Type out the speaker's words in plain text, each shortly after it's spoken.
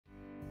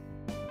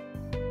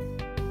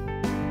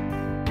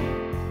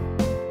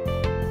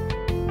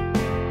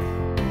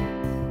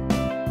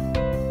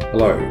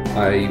Hello,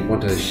 I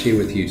want to share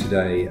with you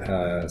today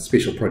a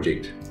special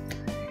project,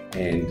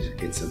 and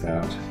it's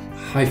about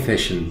high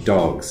fashion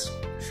dogs.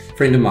 A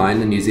friend of mine,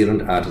 the New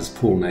Zealand artist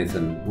Paul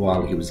Nathan,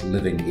 while he was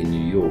living in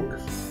New York,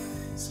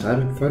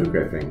 started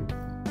photographing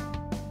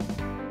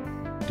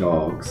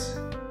dogs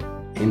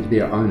and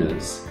their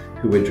owners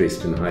who were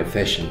dressed in high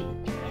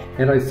fashion.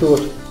 And I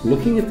thought,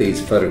 looking at these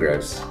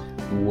photographs,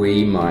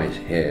 we might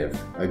have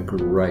a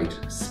great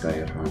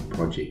stay-at-home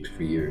project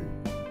for you.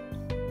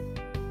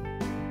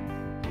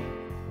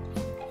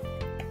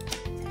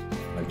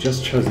 I've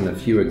just chosen a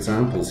few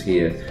examples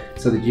here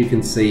so that you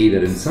can see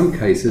that in some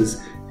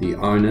cases the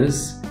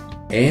owners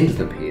and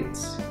the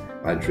pets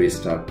are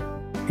dressed up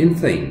in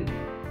theme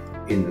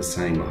in the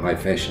same high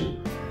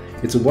fashion.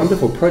 It's a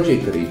wonderful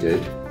project that he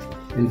did,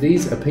 and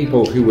these are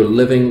people who were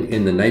living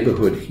in the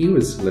neighborhood he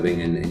was living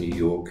in New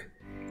York,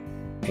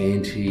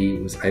 and he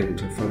was able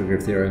to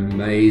photograph their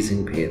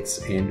amazing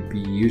pets and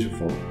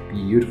beautiful,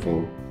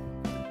 beautiful,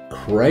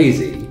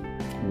 crazy,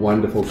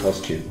 wonderful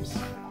costumes.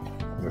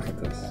 Look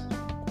at this.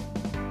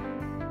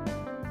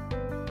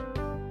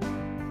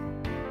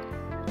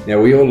 Now,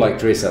 we all like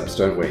dress-ups,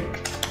 don't we?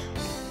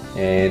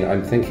 And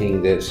I'm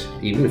thinking that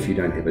even if you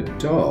don't have a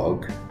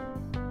dog,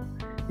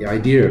 the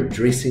idea of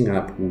dressing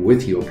up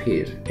with your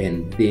pet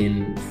and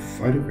then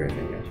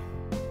photographing it,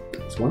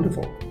 it's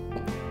wonderful.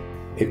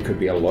 It could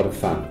be a lot of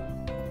fun.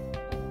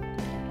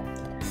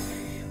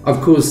 Of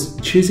course,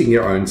 choosing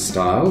your own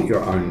style,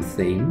 your own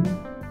theme,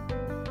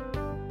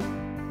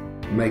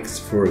 makes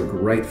for a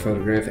great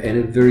photograph and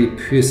a very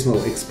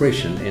personal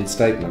expression and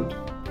statement.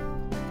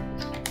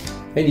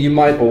 And you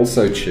might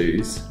also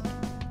choose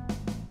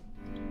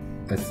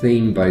a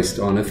theme based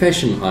on a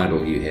fashion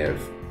idol you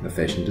have, a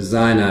fashion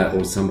designer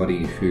or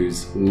somebody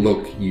whose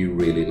look you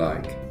really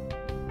like.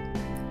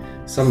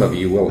 Some of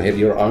you will have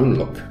your own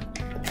look,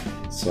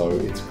 so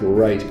it's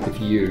great if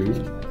you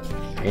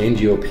and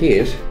your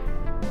pet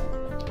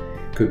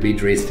could be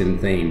dressed in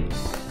theme.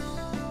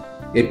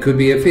 It could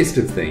be a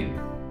festive theme.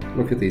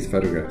 Look at these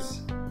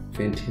photographs.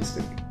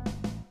 Fantastic.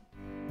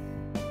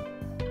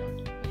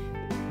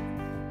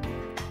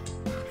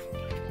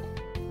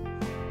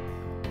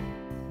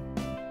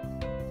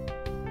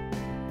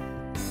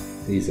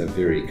 These are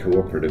very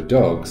cooperative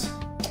dogs.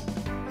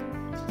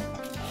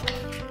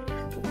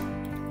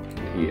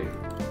 Here.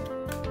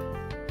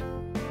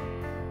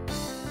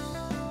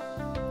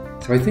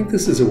 So I think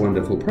this is a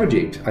wonderful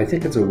project. I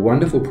think it's a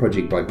wonderful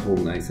project by Paul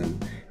Nathan,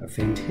 a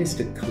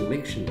fantastic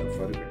collection of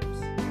photographs.